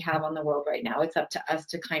projection that we have on the world right now, it's up to us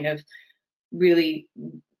to kind of really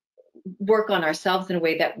work on ourselves in a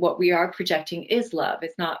way that what we are projecting is love,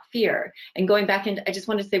 it's not fear. And going back into, I just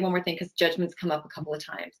wanted to say one more thing, because judgment's come up a couple of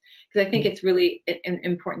times, because I think it's really an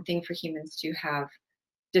important thing for humans to have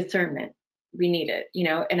discernment. We need it, you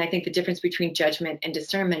know. And I think the difference between judgment and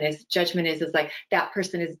discernment is is like, that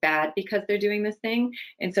person is bad because they're doing this thing.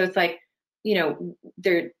 And so it's like, you know,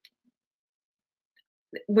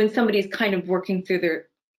 when somebody's kind of working through their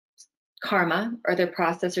karma or their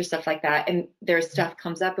process or stuff like that, and their stuff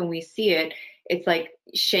comes up and we see it, it's like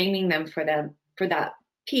shaming them for that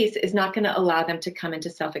piece is not going to allow them to come into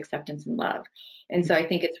self-acceptance and love. And so I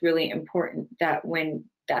think it's really important that when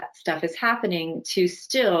that stuff is happening, to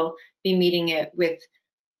still be meeting it with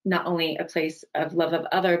not only a place of love of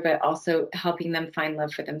other, but also helping them find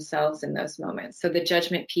love for themselves in those moments. So the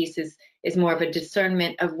judgment piece is more of a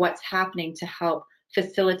discernment of what's happening to help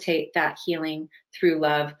facilitate that healing through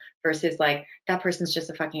love, versus like, that person's just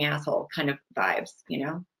a fucking asshole kind of vibes, you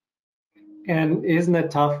know? And isn't it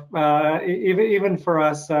tough, even for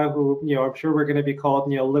us who, you know, I'm sure we're going to be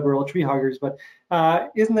called, you know, liberal tree huggers, but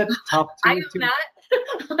isn't it tough to... I am not.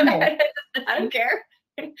 I don't care.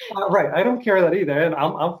 Right, I don't care that either, and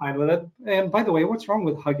I'm fine with it. And by the way, what's wrong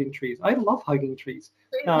with hugging trees? I love hugging trees.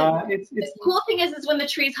 The cool thing is when the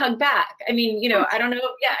trees hug back. I mean, you know, I don't know.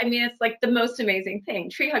 Yeah, I mean, it's like the most amazing thing.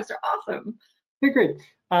 Tree hugs are awesome. They're great,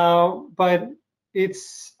 but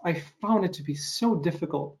I found it to be so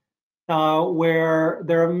difficult. Where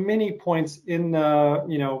there are many points in,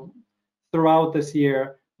 you know, throughout this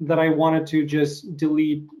year that I wanted to just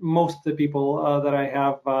delete most of the people that I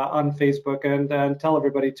have on Facebook and tell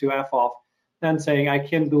everybody to F off. and saying, I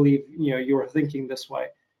can't believe you're thinking this way.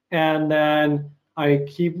 And then I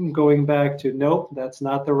keep going back to, nope, that's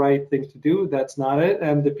not the right thing to do. That's not it.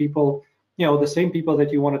 And the people, the same people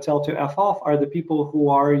that you want to tell to F off are the people who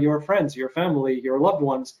are your friends, your family, your loved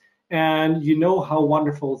ones. And you know how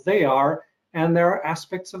wonderful they are. And there are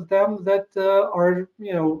aspects of them that are,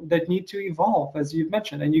 that need to evolve, as you've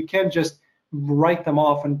mentioned. And you can't just write them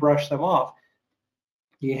off and brush them off.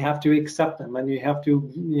 You have to accept them, and you have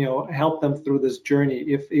to, help them through this journey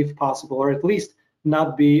if possible, or at least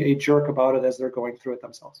not be a jerk about it as they're going through it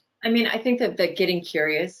themselves. I mean, I think that getting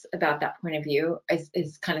curious about that point of view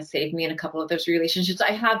is kind of saved me in a couple of those relationships.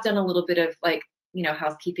 I have done a little bit of like,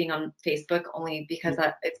 housekeeping on Facebook, only because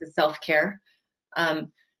it's a self-care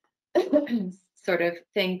sort of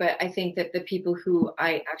thing. But I think that the people who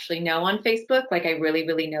I actually know on Facebook, like I really,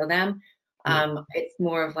 really know them, it's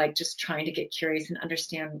more of like just trying to get curious and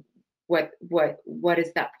understand what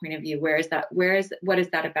is that point of view? What is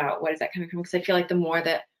that about? What is that coming from? Because I feel like the more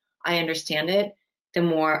that I understand it, the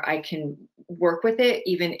more I can work with it,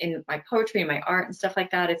 even in my poetry and my art and stuff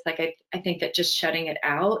like that. It's like I think that just shutting it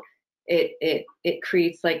out, it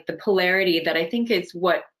creates like the polarity that I think is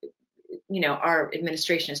what our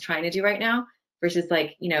administration is trying to do right now, versus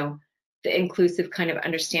like the inclusive kind of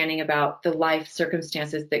understanding about the life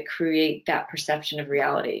circumstances that create that perception of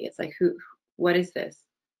reality. It's like what is this?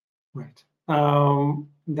 Right.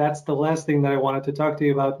 That's the last thing that I wanted to talk to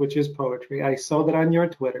you about, which is poetry. I saw that on your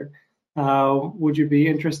Twitter. Would you be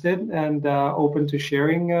interested and open to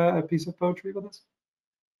sharing a piece of poetry with us?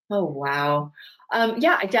 Oh, wow.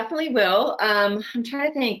 Yeah, I definitely will. I'm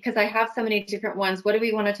trying to think, because I have so many different ones. What do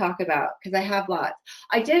we want to talk about? Because I have lots.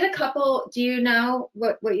 I did a couple. Do you know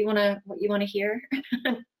what you want to hear?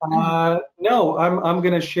 No, I'm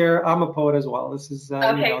going to share. I'm a poet as well. This is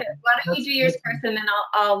okay. Why don't you do yours first, and then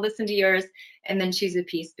I'll listen to yours, and then choose a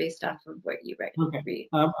piece based off of what you write. Okay.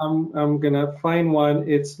 I'm going to find one.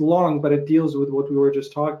 It's long, but it deals with what we were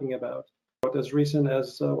just talking about. As recent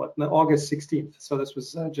as August 16th. So this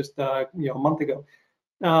was just a month ago.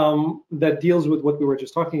 That deals with what we were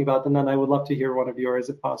just talking about, and then I would love to hear one of yours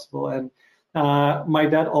if possible. And my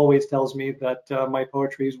dad always tells me that my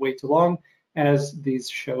poetry is way too long, as these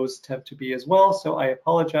shows tend to be as well. So I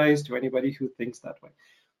apologize to anybody who thinks that way.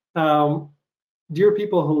 Dear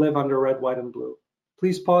people who live under red, white, and blue,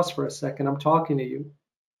 please pause for a second. I'm talking to you.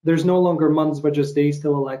 There's no longer months, but just days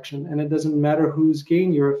till election, and it doesn't matter who's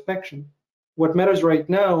gained your affection. What matters right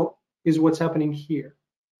now is what's happening here.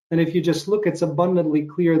 And if you just look, it's abundantly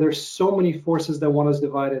clear there's so many forces that want us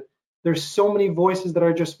divided. There's so many voices that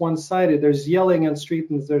are just one-sided. There's yelling on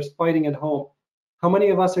streets, and there's fighting at home. How many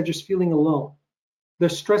of us are just feeling alone?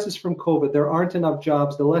 There's stresses from COVID. There aren't enough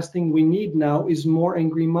jobs. The last thing we need now is more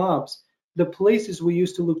angry mobs. The places we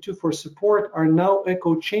used to look to for support are now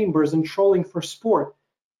echo chambers and trolling for sport.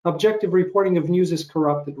 Objective reporting of news is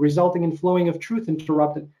corrupted, resulting in flowing of truth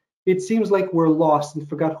interrupted. It seems like we're lost and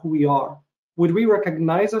forgot who we are. Would we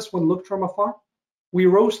recognize us when looked from afar? We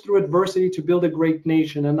rose through adversity to build a great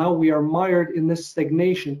nation, and now we are mired in this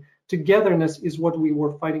stagnation. Togetherness is what we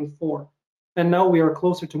were fighting for. And now we are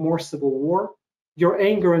closer to more civil war. Your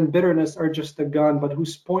anger and bitterness are just a gun, but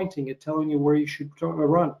who's pointing it, telling you where you should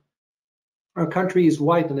run? Our country is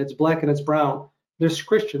white, and it's black, and it's brown. There's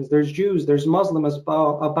Christians, there's Jews, there's Muslims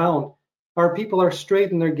abound. Our people are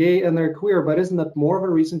straight and they're gay and they're queer, but isn't that more of a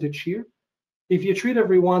reason to cheer? If you treat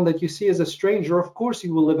everyone that you see as a stranger, of course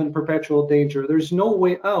you will live in perpetual danger. There's no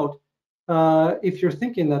way out if you're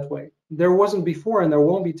thinking that way. There wasn't before and there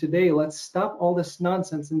won't be today. Let's stop all this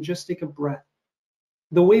nonsense and just take a breath.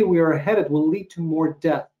 The way we are headed will lead to more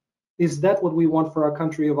death. Is that what we want for our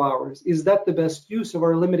country of ours? Is that the best use of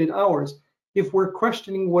our limited hours? If we're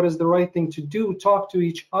questioning what is the right thing to do, talk to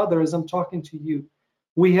each other as I'm talking to you.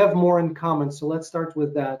 We have more in common, so let's start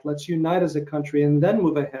with that. Let's unite as a country and then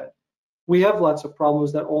move ahead. We have lots of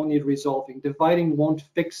problems that all need resolving. Dividing won't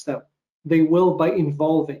fix them. They will by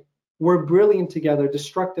involving. We're brilliant together,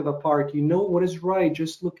 destructive apart. You know what is right.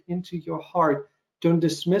 Just look into your heart. Don't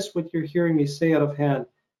dismiss what you're hearing me say out of hand.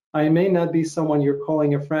 I may not be someone you're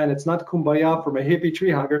calling a friend. It's not kumbaya from a hippie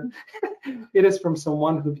tree hugger. It is from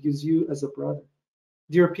someone who views you as a brother.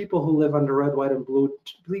 Dear people who live under red, white, and blue,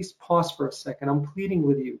 please pause for a second. I'm pleading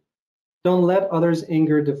with you. Don't let others'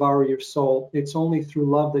 anger devour your soul. It's only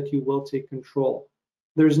through love that you will take control.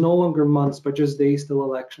 There's no longer months, but just days till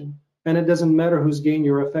election. And it doesn't matter who's gained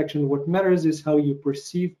your affection. What matters is how you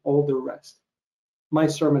perceive all the rest. My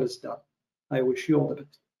sermon is done. I wish you all the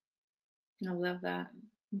best. I love that.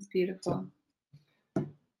 It's beautiful.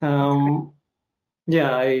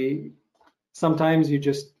 Yeah, sometimes you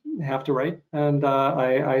just have to write, and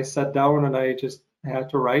I sat down and I just had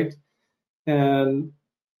to write. and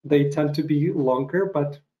they tend to be longer,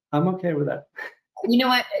 but I'm okay with that. You know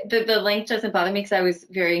what? The length doesn't bother me because I was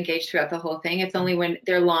very engaged throughout the whole thing. It's only when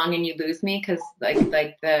they're long and you lose me because like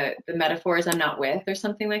the metaphors I'm not with or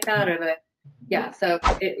something like that, or the yeah. So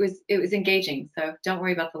it was engaging. So don't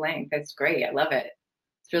worry about the length. It's great. I love it.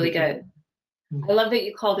 It's really good. I love that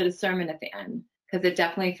you called it a sermon at the end because it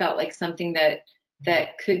definitely felt like something that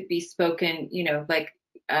could be spoken. You know, like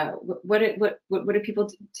what do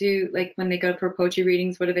people do like when they go for poetry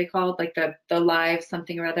readings? What are they called? Like the live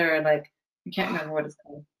something or other, or like I can't remember what it's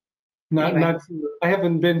called. Not I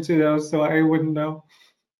haven't been to those, so I wouldn't know.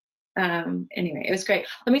 Anyway, it was great.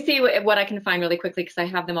 Let me see what I can find really quickly because I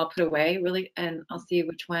have them all put away really, and I'll see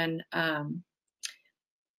which one.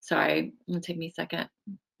 Sorry, it'll take me a second.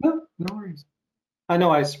 No worries. I know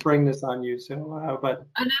I sprang this on you, so but.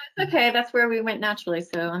 Oh no, it's okay. That's where we went naturally,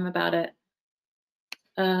 so I'm about it.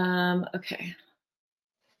 Okay.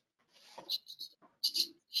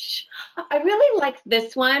 I really like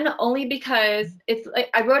this one only because it's like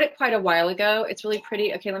I wrote it quite a while ago. It's really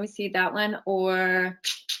pretty. Okay, let me see that one. Or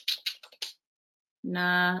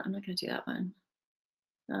nah, I'm not gonna do that one.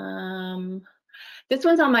 This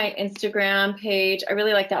one's on my Instagram page. I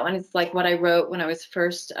really like that one. It's like what I wrote when I was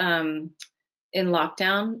first in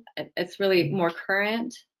lockdown. It's really more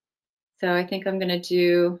current. So I think I'm gonna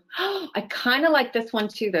do. I kind of like this one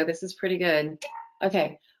too, though. This is pretty good.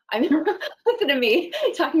 Okay. Listen to me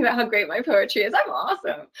talking about how great my poetry is. I'm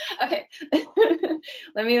awesome. Okay.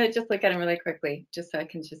 Let me just look at them really quickly, just so I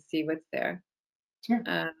can just see what's there. Sure.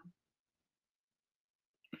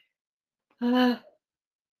 I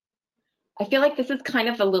feel like this is kind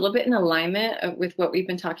of a little bit in alignment with what we've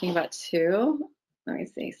been talking about too. Let me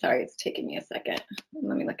see. Sorry, it's taking me a second.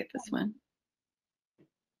 Let me look at this one.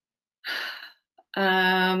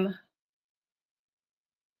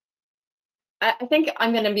 I think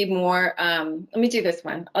I'm going to be more, let me do this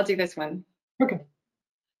one. I'll do this one. Okay.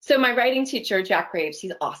 So my writing teacher, Jack Graves,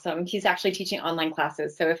 he's awesome. He's actually teaching online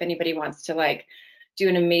classes. So if anybody wants to like do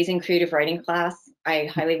an amazing creative writing class, I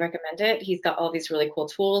highly recommend it. He's got all these really cool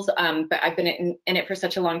tools. But I've been in it for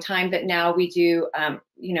such a long time that now we do,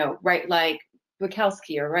 you know, write like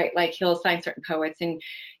Bukowski or write like he'll assign certain poets and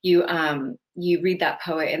you read that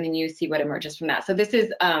poet and then you see what emerges from that. So this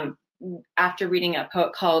is after reading a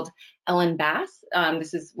poet called Ellen Bass.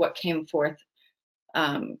 This is what came forth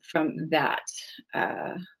from that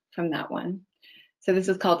one. So this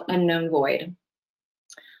is called Unknown Void.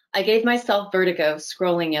 I gave myself vertigo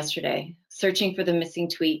scrolling yesterday, searching for the missing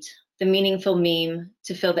tweet, the meaningful meme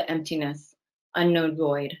to fill the emptiness. Unknown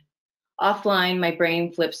void. Offline, my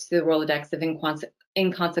brain flips through the Rolodex of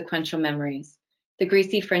inconsequential memories. The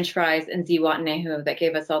greasy French fries and Zihuatanejo that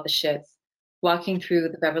gave us all the shits. Walking through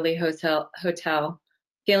the Beverly Hotel,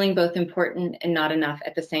 feeling both important and not enough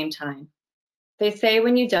at the same time. They say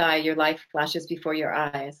when you die, your life flashes before your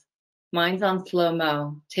eyes. Mine's on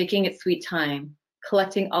slow-mo, taking its sweet time,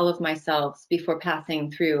 collecting all of myself before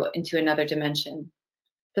passing through into another dimension.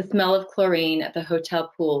 The smell of chlorine at the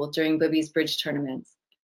hotel pool during Booby's bridge tournaments.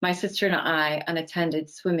 My sister and I, unattended,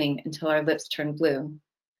 swimming until our lips turned blue.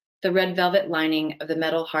 The red velvet lining of the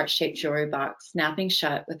metal heart-shaped jewelry box snapping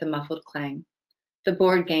shut with a muffled clang. The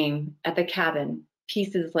board game at the cabin,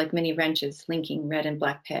 pieces like mini wrenches linking red and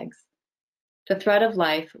black pegs. The thread of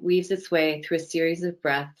life weaves its way through a series of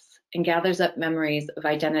breaths and gathers up memories of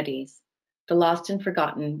identities, the lost and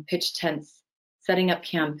forgotten, pitched tents, setting up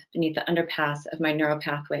camp beneath the underpass of my neural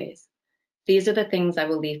pathways. These are the things I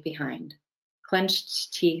will leave behind.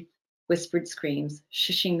 Clenched teeth, whispered screams,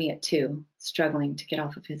 shushing me at 2, struggling to get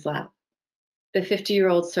off of his lap. The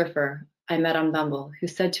 50-year-old surfer I met on Bumble who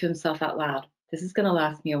said to himself out loud, "This is going to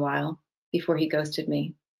last me a while," before he ghosted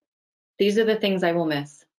me. These are the things I will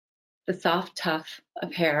miss. The soft tuft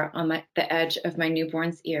of hair on the edge of my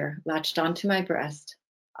newborn's ear latched onto my breast,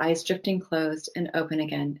 eyes drifting closed and open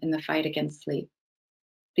again in the fight against sleep.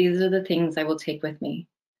 These are the things I will take with me.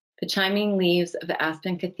 The chiming leaves of the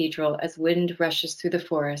Aspen Cathedral as wind rushes through the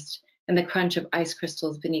forest and the crunch of ice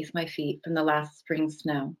crystals beneath my feet from the last spring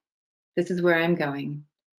snow. This is where I'm going,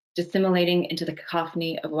 dissimulating into the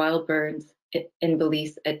cacophony of wild birds in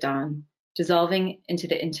Belize at dawn, dissolving into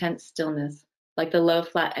the intense stillness like the low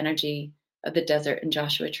flat energy of the desert in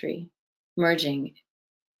Joshua Tree, merging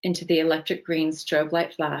into the electric green strobe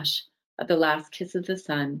light flash of the last kiss of the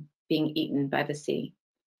sun being eaten by the sea.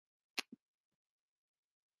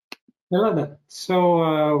 I love that.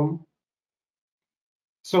 So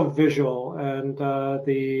visual, and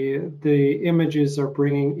the images are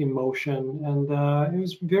bringing emotion, and it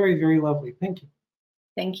was very, very lovely. Thank you.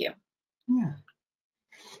 Thank you. Yeah.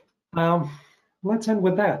 Let's end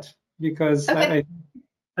with that, because okay.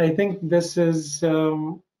 I think this was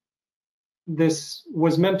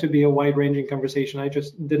meant to be a wide-ranging conversation. I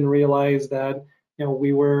just didn't realize that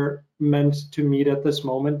we were meant to meet at this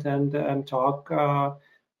moment and talk.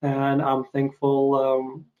 And I'm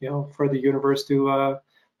thankful, for the universe to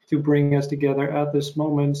bring us together at this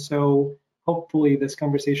moment. So hopefully this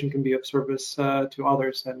conversation can be of service to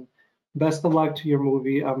others. And best of luck to your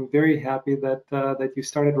movie. I'm very happy that you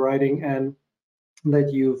started writing and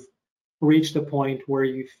that you've reached a point where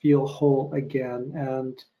you feel whole again.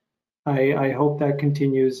 And I hope that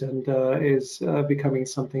continues and is becoming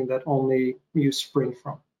something that only you spring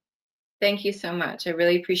from. Thank you so much. I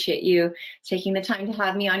really appreciate you taking the time to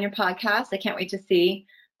have me on your podcast. I can't wait to see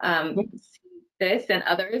this and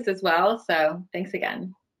others as well. So thanks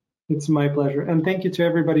again. It's my pleasure. And thank you to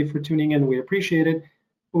everybody for tuning in. We appreciate it.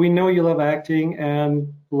 We know you love acting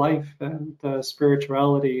and life and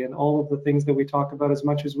spirituality and all of the things that we talk about as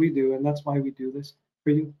much as we do. And that's why we do this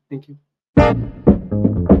for you. Thank you.